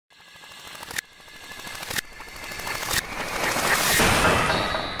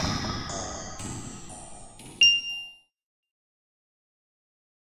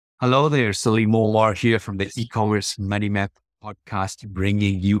Hello there, Salim Omar here from the eCommerce Money Map podcast,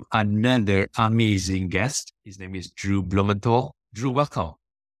 bringing you another amazing guest. His name is Drew Blumenthal. Drew, welcome.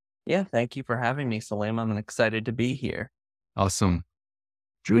 Yeah, thank you for having me, Salim. I'm excited to be here. Awesome.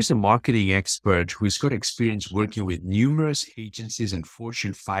 Drew is a marketing expert who's got experience working with numerous agencies and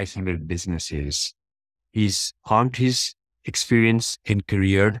Fortune 500 businesses. He's honed his experience in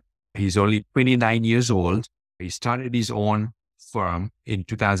career. He's only 29 years old. He started his own firm in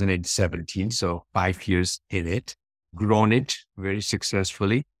 2017, so 5 years in it, grown it very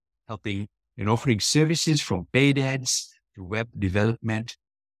successfully, helping and offering services from paid ads to web development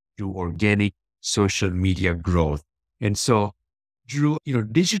to organic social media growth. And so, Drew,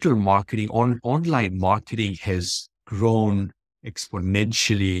 digital marketing, online marketing has grown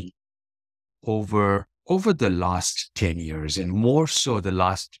exponentially over the last 10 years and more so the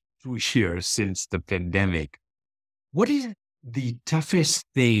last 2 years since the pandemic. What is the toughest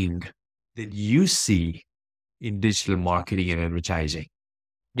thing that you see in digital marketing and advertising?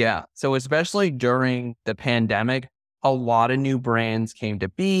 Yeah. So especially during the pandemic, a lot of new brands came to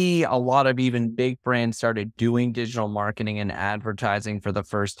be. A lot of even big brands started doing digital marketing and advertising for the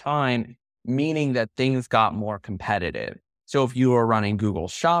first time, meaning that things got more competitive. So if you were running Google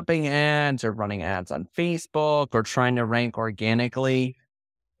shopping ads or running ads on Facebook or trying to rank organically,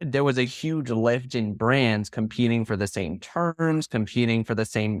 there was a huge lift in brands competing for the same terms, competing for the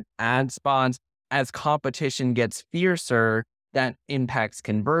same ad spots. As competition gets fiercer, that impacts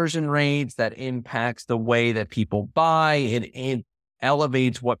conversion rates, that impacts the way that people buy. It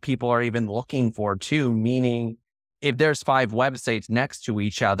elevates what people are even looking for too, meaning if there's 5 websites next to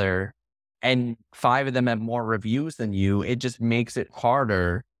each other and 5 of them have more reviews than you, it just makes it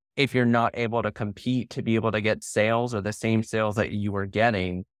harder if you're not able to compete to be able to get sales or the same sales that you were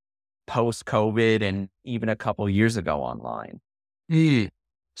getting post-COVID and even a couple years ago online.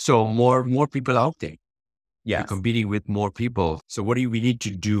 So more people out there. You're Yes. competing with more people. So what do we need to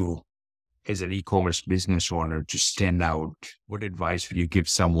do as an e-commerce business owner to stand out? What advice would you give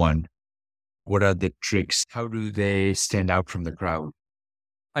someone? What are the tricks? How do they stand out from the crowd?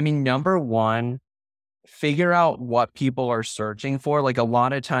 I mean, number one, figure out what people are searching for. Like a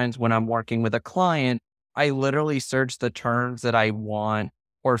lot of times when I'm working with a client, I literally search the terms that I want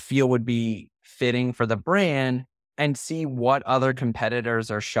or feel would be fitting for the brand and see what other competitors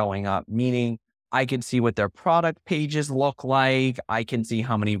are showing up. Meaning I can see what their product pages look like. I can see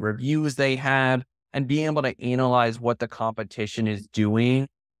how many reviews they have and being able to analyze what the competition is doing.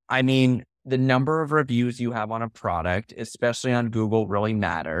 I mean, the number of reviews you have on a product, especially on Google, really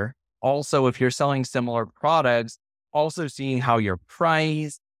matter. Also, if you're selling similar products, also seeing how you're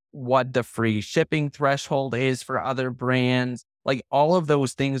priced, what the free shipping threshold is for other brands, like all of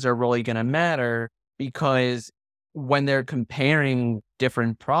those things are really going to matter because when they're comparing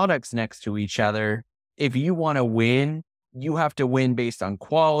different products next to each other, if you want to win, you have to win based on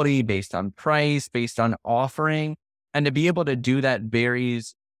quality, based on price, based on offering. And to be able to do that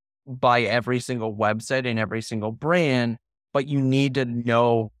varies by every single website and every single brand, but you need to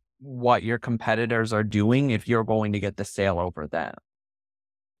know what your competitors are doing if you're going to get the sale over them.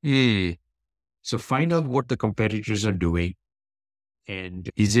 So find out what the competitors are doing. And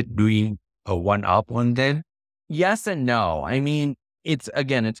is it doing a one-up on them? Yes and no. I mean, it's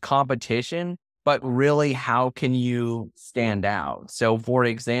competition, but really, how can you stand out? So, for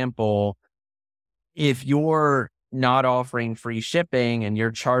example, if you're not offering free shipping and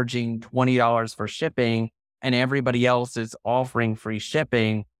you're charging $20 for shipping and everybody else is offering free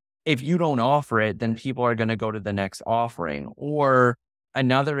shipping, if you don't offer it, then people are going to go to the next offering. Or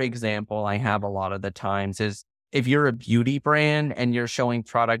another example I have a lot of the times is if you're a beauty brand and you're showing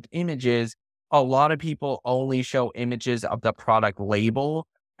product images, a lot of people only show images of the product label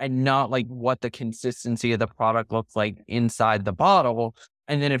and not like what the consistency of the product looks like inside the bottle.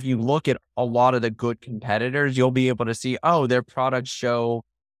 And then if you look at a lot of the good competitors, you'll be able to see, oh, their products show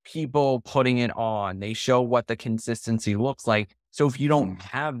people putting it on. They show what the consistency looks like. So if you don't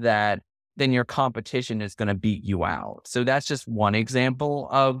have that, then your competition is going to beat you out. So that's just one example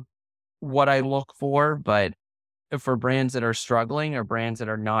of what I look for. But for brands that are struggling or brands that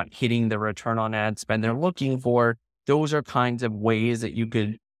are not hitting the return on ad spend they're looking for, those are kinds of ways that you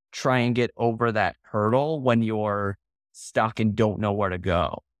could try and get over that hurdle when you're stuck and don't know where to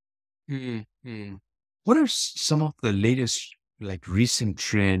go. What are some of the latest, like recent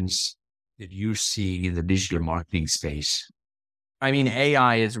trends that you're seeing in the digital marketing space? I mean,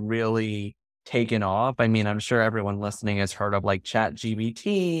 AI is really taken off. I mean, I'm sure everyone listening has heard of like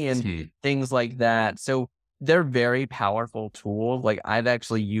ChatGPT and things like that. So they're very powerful tools. Like I've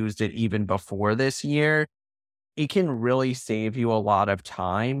actually used it even before this year. it can really save you a lot of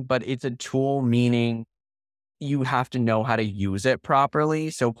time, but it's a tool, meaning you have to know how to use it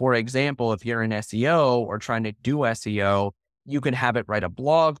properly. So for example, if you're an SEO or trying to do SEO, you could have it write a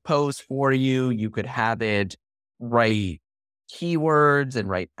blog post for you. You could have it write keywords and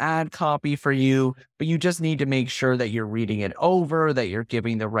write ad copy for you, but you just need to make sure that you're reading it over, that you're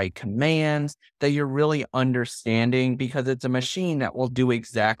giving the right commands, that you're really understanding, because it's a machine that will do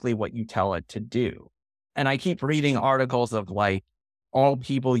exactly what you tell it to do. And I keep reading articles of like, all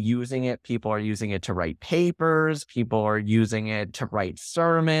people using it, people are using it to write papers, people are using it to write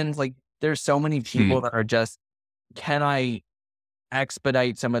sermons. Like there's so many people that are just, can I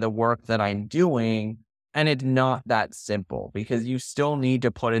expedite some of the work that I'm doing? And it's not that simple, because you still need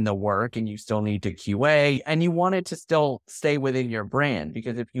to put in the work and you still need to QA, and you want it to still stay within your brand,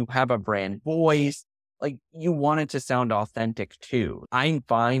 because if you have a brand voice, like you want it to sound authentic too. I'm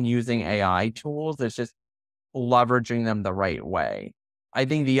fine using AI tools. It's just leveraging them the right way. I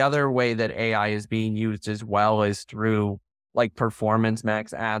think the other way that AI is being used as well is through like performance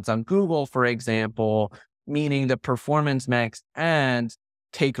max ads on Google, for example, meaning the performance max ads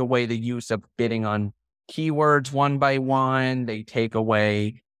take away the use of bidding on keywords one by one. They take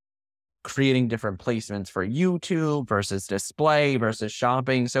away creating different placements for YouTube versus display versus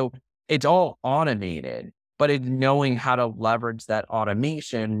shopping. So it's all automated, but it's knowing how to leverage that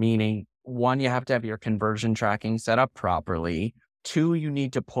automation, meaning one, you have to have your conversion tracking set up properly. Two, you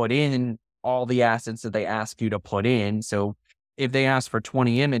need to put in all the assets that they ask you to put in. So if they ask for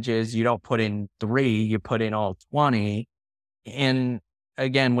 20 images, you don't put in 3, you put in all 20. And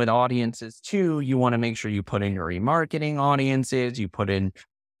again, with audiences too, you want to make sure you put in your remarketing audiences, you put in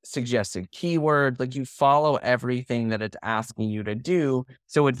suggested keywords, like you follow everything that it's asking you to do.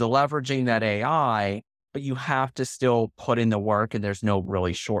 So it's leveraging that AI, but you have to still put in the work, and there's no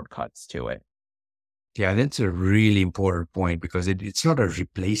really shortcuts to it. Yeah, that's a really important point, because it's not a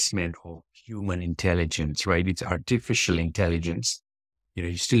replacement of human intelligence, right? It's artificial intelligence.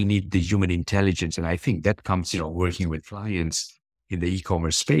 You still need the human intelligence. And I think that comes, working with clients in the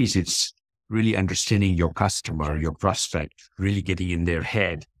e-commerce space. It's really understanding your customer, your prospect, really getting in their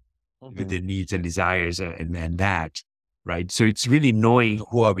head with their needs and desires and that, right? So it's really knowing,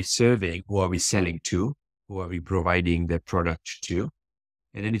 who are we serving, who are we selling to, who are we providing the product to?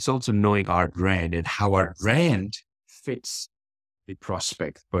 And then it's also knowing our brand and how our brand fits the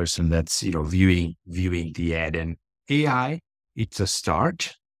prospect person that's, viewing the ad. And AI, it's a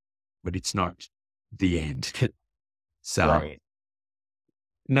start, but it's not the end. So Right.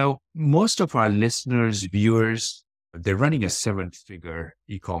 now most of our listeners, viewers, they're running a 7-figure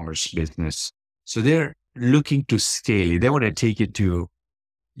e-commerce business. So they're looking to scale. They want to take it to,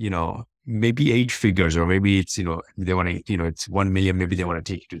 maybe 8 figures, or maybe it's, they want to, it's 1 million, maybe they want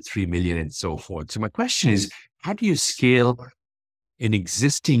to take it to 3 million and so forth. So my question is, how do you scale an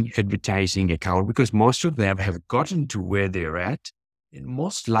existing advertising account? Because most of them have gotten to where they're at. And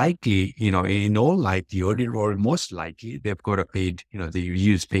most likely, in all likelihood, or most likely, they've got a paid, they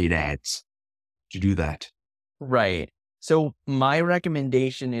use paid ads to do that. Right. So my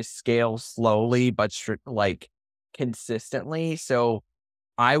recommendation is scale slowly, but consistently. So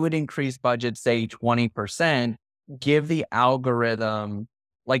I would increase budget, say 20%, give the algorithm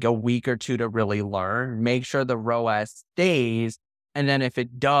like a week or two to really learn, make sure the ROAS stays. And then if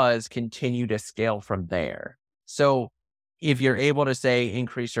it does, continue to scale from there. So if you're able to say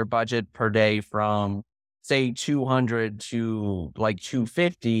increase your budget per day from say 200 to like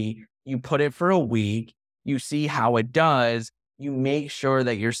 250, you put it for a week, you see how it does, you make sure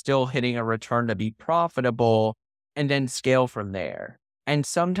that you're still hitting a return to be profitable, and then scale from there. And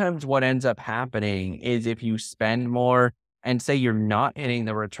sometimes what ends up happening is if you spend more and say you're not hitting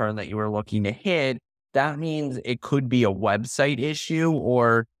the return that you were looking to hit, that means it could be a website issue,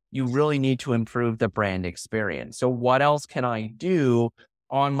 or you really need to improve the brand experience. So what else can I do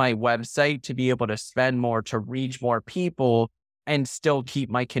on my website to be able to spend more, to reach more people, and still keep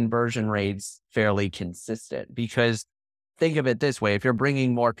my conversion rates fairly consistent? Because think of it this way, if you're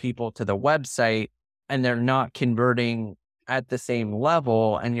bringing more people to the website and they're not converting at the same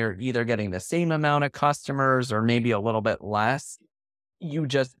level, and you're either getting the same amount of customers or maybe a little bit less, you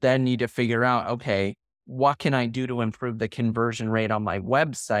just then need to figure out, okay, what can I do to improve the conversion rate on my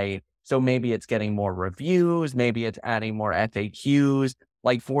website? So maybe it's getting more reviews, maybe it's adding more FAQs.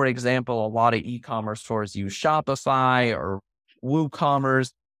 Like, for example, a lot of e-commerce stores use Shopify or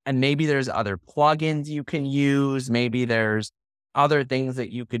WooCommerce, and maybe there's other plugins you can use. Maybe there's other things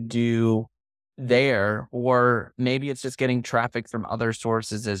that you could do there, or maybe it's just getting traffic from other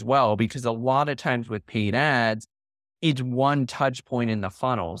sources as well, because a lot of times with paid ads, it's one touch point in the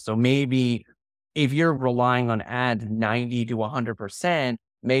funnel. So maybe If you're relying on ads 90 to 100%,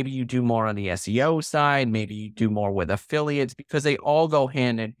 maybe you do more on the SEO side, maybe you do more with affiliates because they all go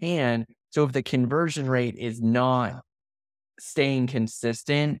hand in hand. So if the conversion rate is not staying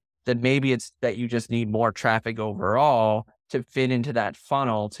consistent, then maybe it's that you just need more traffic overall to fit into that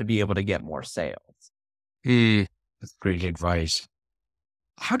funnel to be able to get more sales. That's great advice.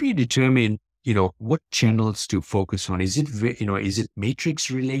 How do you determine, what channels to focus on? Is it, is it matrix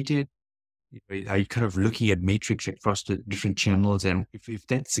related? Are you kind of looking at matrix across the different channels? And if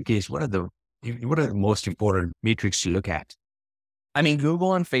that's the case, what are the most important matrix to look at? I mean,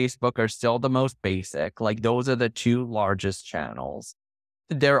 Google and Facebook are still the most basic. Like those are the two largest channels.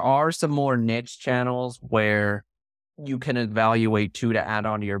 There are some more niche channels where you can evaluate to add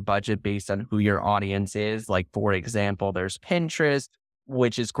on to your budget based on who your audience is. Like, for example, there's Pinterest,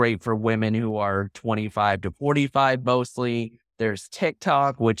 which is great for women who are 25 to 45 mostly. There's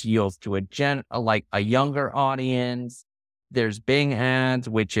TikTok, which yields to a younger audience. There's Bing ads,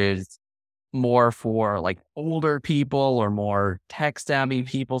 which is more for like older people or more tech savvy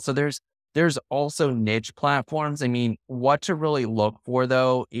people. So there's also niche platforms. I mean, what to really look for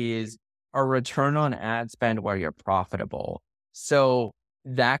though is a return on ad spend where you're profitable. So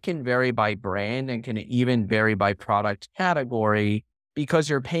that can vary by brand and can even vary by product category because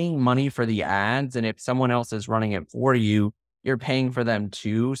you're paying money for the ads. And if someone else is running it for you, you're paying for them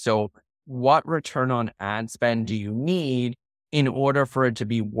too. So what return on ad spend do you need in order for it to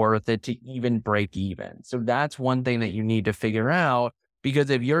be worth it to even break even? So that's one thing that you need to figure out, because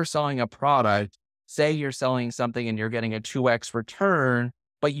if you're selling a product, say you're selling something and you're getting a 2x return,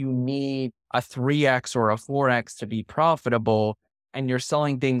 but you need a 3x or a 4x to be profitable, and you're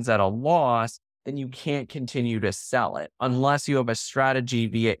selling things at a loss, then you can't continue to sell it unless you have a strategy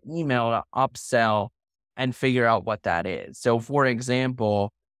via email to upsell and figure out what that is. So for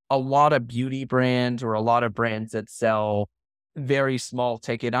example, a lot of beauty brands or a lot of brands that sell very small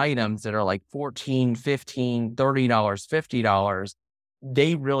ticket items that are like $14, $15, $30, $50,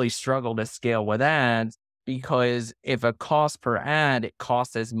 they really struggle to scale with ads because if a cost per ad, it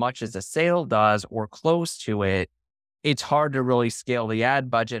costs as much as a sale does or close to it, it's hard to really scale the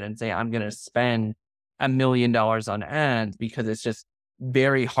ad budget and say, I'm going to spend $1 million on ads because it's just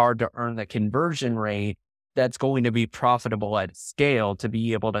very hard to earn the conversion rate that's going to be profitable at scale to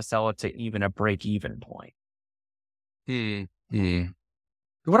be able to sell it to even a break-even point.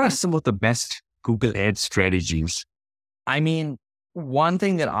 What are some of the best Google ad strategies? I mean, one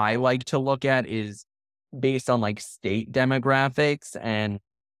thing that I like to look at is based on like state demographics and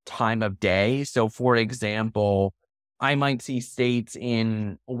time of day. So for example, I might see states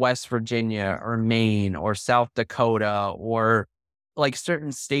in West Virginia or Maine or South Dakota, or like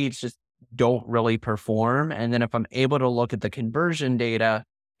certain states just don't really perform. And then if I'm able to look at the conversion data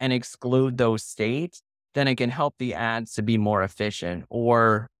and exclude those states, then it can help the ads to be more efficient.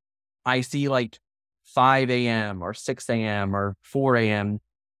 Or I see like 5 a.m. or 6 a.m. or 4 a.m.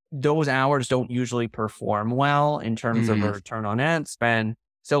 Those hours don't usually perform well in terms of a return on ad spend.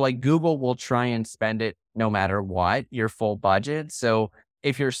 So like Google will try and spend it no matter what, your full budget. So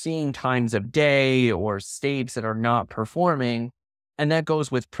if you're seeing times of day or states that are not performing, and that goes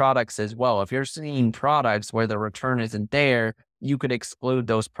with products as well. If you're seeing products where the return isn't there, you could exclude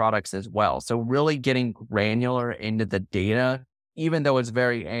those products as well. So really getting granular into the data, even though it's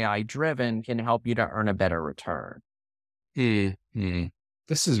very AI driven, can help you to earn a better return.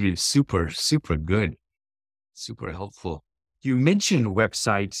 This has been super, super good. Super helpful. You mentioned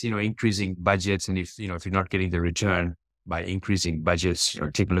websites, increasing budgets. And if you're not getting the return by increasing budgets,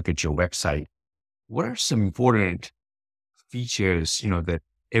 take a look at your website. What are some important features, that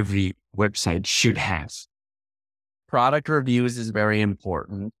every website should have? Product reviews is very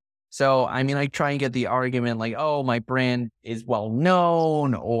important. So, I mean, I try and get the argument like, oh, my brand is well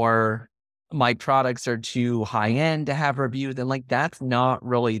known or my products are too high end to have reviews. And like, that's not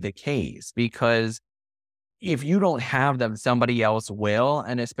really the case, because if you don't have them, somebody else will.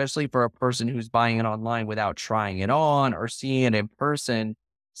 And especially for a person who's buying it online without trying it on or seeing it in person,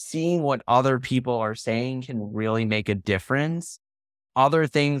 seeing what other people are saying can really make a difference. Other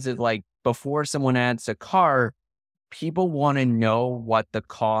things is like before someone adds a cart, people want to know what the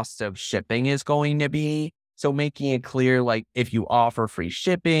cost of shipping is going to be. So making it clear, like if you offer free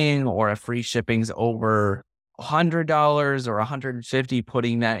shipping or if free shipping's over $100 or $150,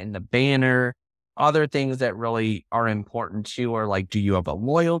 putting that in the banner. Other things that really are important too are like, do you have a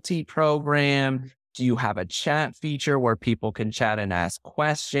loyalty program? Do you have a chat feature where people can chat and ask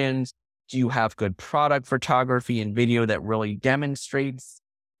questions? Do you have good product photography and video that really demonstrates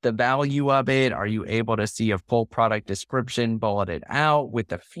the value of it? Are you able to see a full product description bulleted out with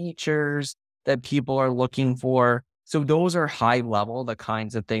the features? that people are looking for. So those are high level, the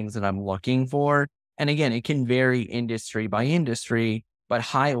kinds of things that I'm looking for. And again, it can vary industry by industry, but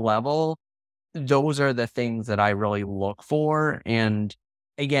high level, those are the things that I really look for. And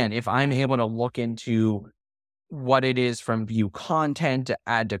again, if I'm able to look into what it is from view content to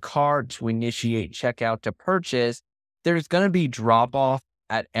add to cart to initiate checkout to purchase, there's going to be drop off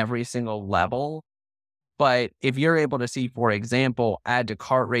at every single level. But if you're able to see, for example, add to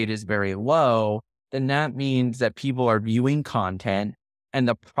cart rate is very low, then that means that people are viewing content and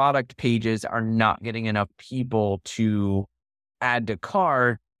the product pages are not getting enough people to add to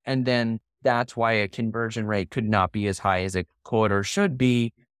cart. And then that's why a conversion rate could not be as high as it could or should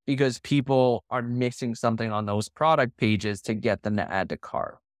be, because people are missing something on those product pages to get them to add to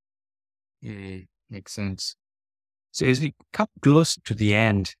cart. Makes sense. So as we come close to the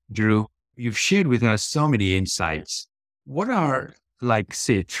end, Drew, you've shared with us so many insights. What are, like,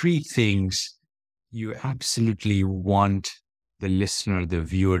 say, 3 things you absolutely want the listener, the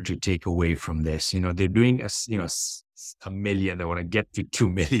viewer to take away from this? They're doing a million, they want to get to 2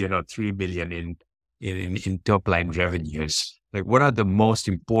 million or 3 million in top line revenues. Like, what are the most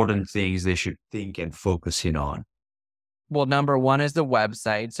important things they should think and focus in on? Well, number one is the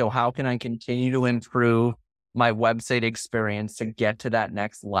website. So how can I continue to improve my website experience to get to that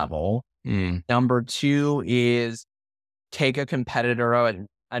next level? Number 2 is take a competitor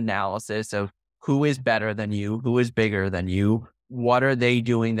analysis of who is better than you, who is bigger than you, what are they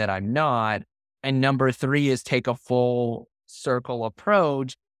doing that I'm not? And number 3 is take a full circle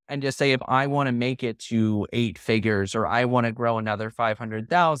approach and just say, if I want to make it to 8 figures or I want to grow another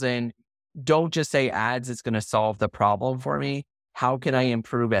 500,000, don't just say ads is going to solve the problem for me. How can I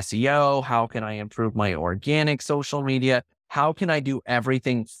improve SEO? How can I improve my organic social media? How can I do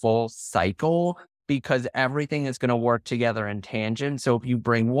everything full cycle? Because everything is going to work together in tangent. So if you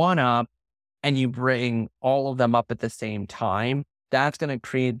bring one up and you bring all of them up at the same time, that's going to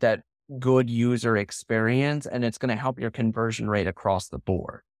create that good user experience and it's going to help your conversion rate across the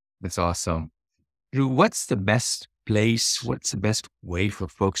board. That's awesome. Drew, what's the best way for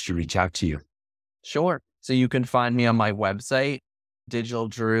folks to reach out to you? Sure. So you can find me on my website,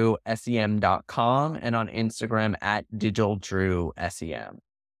 digitaldrewsem.com, and on Instagram at digitaldrewsem.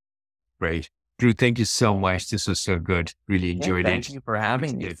 Great. Drew, thank you so much. This was so good. Really enjoyed it. Thank you for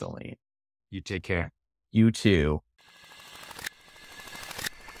having me, Celine. You take care. You too.